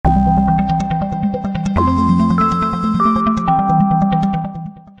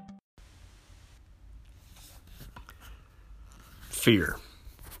Fear.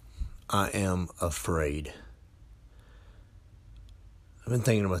 I am afraid. I've been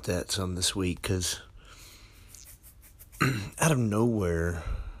thinking about that some this week because out of nowhere,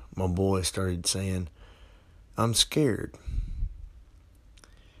 my boy started saying, I'm scared.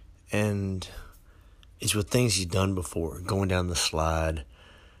 And it's with things he's done before, going down the slide,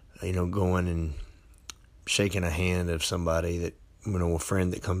 going and shaking a hand of somebody that, a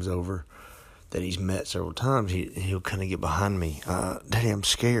friend that comes over that he's met several times. He'll kind of get behind me. Daddy, I'm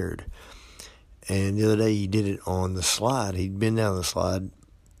scared. And the other day he did it on the slide. He'd been down the slide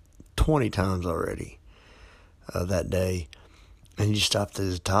 20 times already that day. And he just stopped at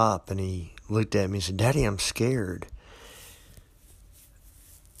the top and he looked at me and said, Daddy, I'm scared.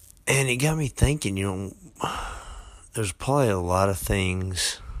 And it got me thinking, there's probably a lot of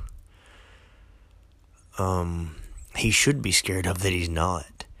things he should be scared of that he's not.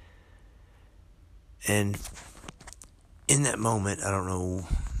 And in that moment, I don't know,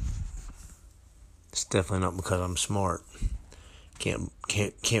 it's definitely not because I'm smart. Can't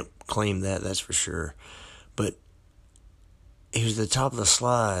claim that, that's for sure. But he was at the top of the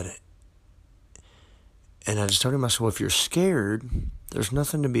slide, and I just told him, I said, well, if you're scared, there's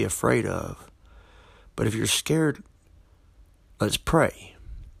nothing to be afraid of. But if you're scared, let's pray.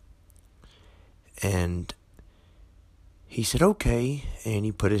 And he said, okay. And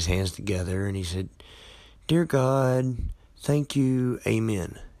he put his hands together and he said, Dear God, thank you,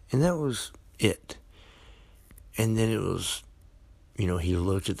 amen. And that was it. And then it was, he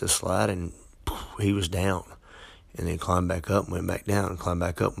looked at the slide and he was down. And then climbed back up and went back down, and climbed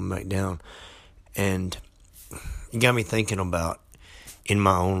back up and went back down. And it got me thinking about, in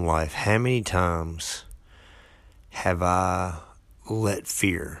my own life, how many times have I let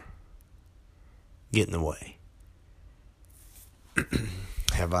fear get in the way?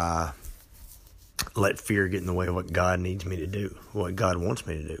 Have I let fear get in the way of what God needs me to do, what God wants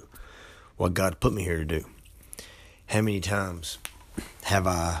me to do, what God put me here to do? How many times have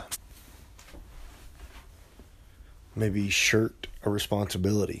I maybe shirked a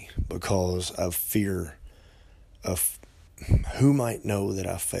responsibility because of fear of who might know that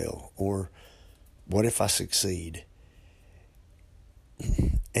I fail, or what if I succeed?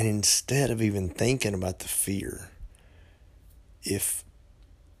 And instead of even thinking about the fear, if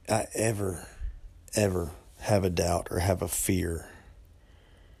I ever have a doubt or have a fear,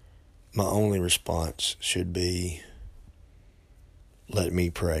 my only response should be, let me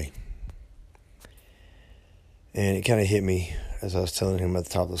pray. And it kind of hit me as I was telling him at the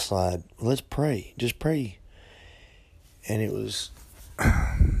top of the slide, let's pray, just pray. And it was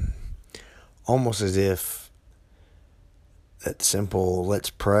almost as if that simple,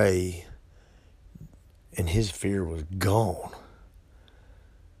 let's pray, and his fear was gone.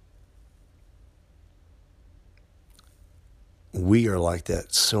 We are like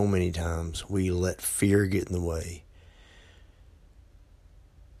that so many times. We let fear get in the way.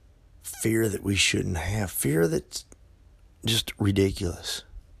 Fear that we shouldn't have. Fear that's just ridiculous.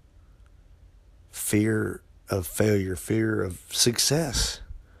 Fear of failure. Fear of success.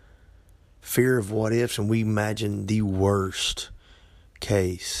 Fear of what ifs. And we imagine the worst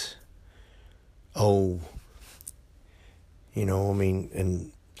case. And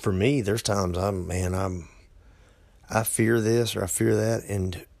for me, there's times I fear this or I fear that,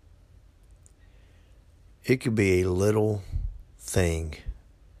 and it could be a little thing.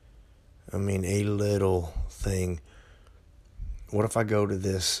 A little thing. What if I go to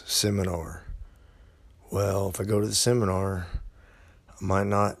this seminar? Well, if I go to the seminar, I might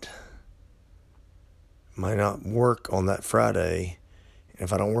not work on that Friday.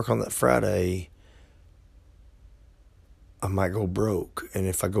 If I don't work on that Friday, I might go broke. And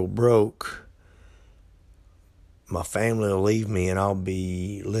if I go broke, my family will leave me and I'll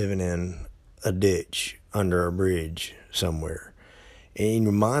be living in a ditch under a bridge somewhere. And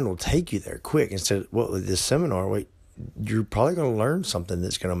your mind will take you there quick. Instead of, this seminar, you're probably going to learn something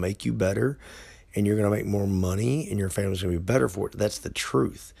that's going to make you better, and you're going to make more money, and your family's going to be better for it. That's the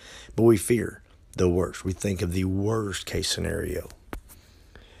truth. But we fear the worst. We think of the worst case scenario.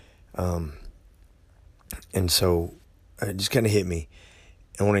 And so it just kind of hit me.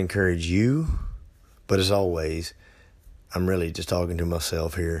 I want to encourage you, but as always, I'm really just talking to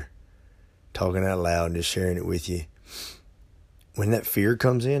myself here, talking out loud and just sharing it with you. When that fear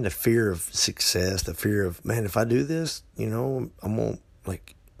comes in, the fear of success, the fear of, man, if I do this, I won't,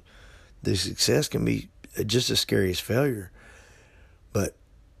 the success can be just as scary as failure. But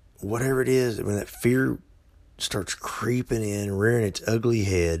whatever it is, when that fear starts creeping in, rearing its ugly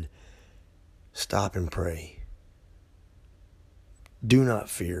head, stop and pray. Do not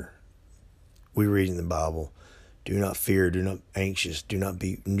fear. We read in the Bible, Do not fear. Do not anxious. Do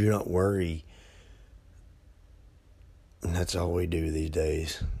not worry. And that's all we do these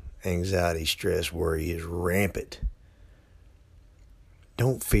days. Anxiety, stress, worry is rampant.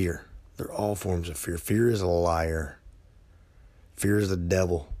 Don't fear. They're all forms of fear. Fear is a liar. Fear is the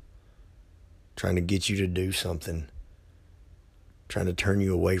devil trying to get you to do something, trying to turn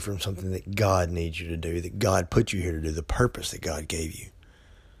you away from something that God needs you to do, that God put you here to do, the purpose that God gave you.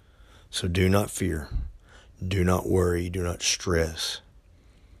 So do not fear. Do not worry. Do not stress.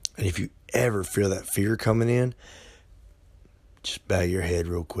 And if you ever feel that fear coming in, just bow your head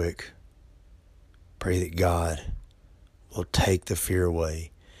real quick. Pray that God will take the fear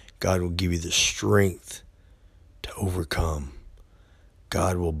away. God will give you the strength to overcome.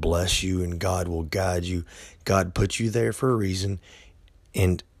 God will bless you and God will guide you. God put you there for a reason,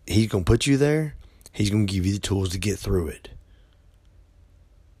 and He's going to put you there. He's going to give you the tools to get through it.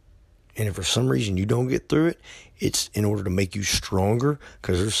 And if for some reason you don't get through it, it's in order to make you stronger,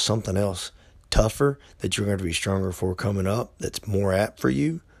 because there's something else tougher that you're going to be stronger for coming up that's more apt for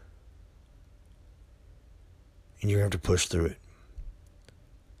you. And you're going to have to push through it.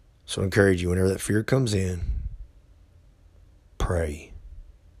 So I encourage you, whenever that fear comes in, pray.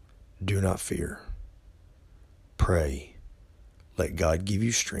 Do not fear. Pray. Let God give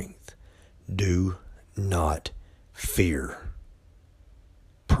you strength. Do not fear.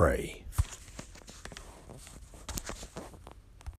 Pray.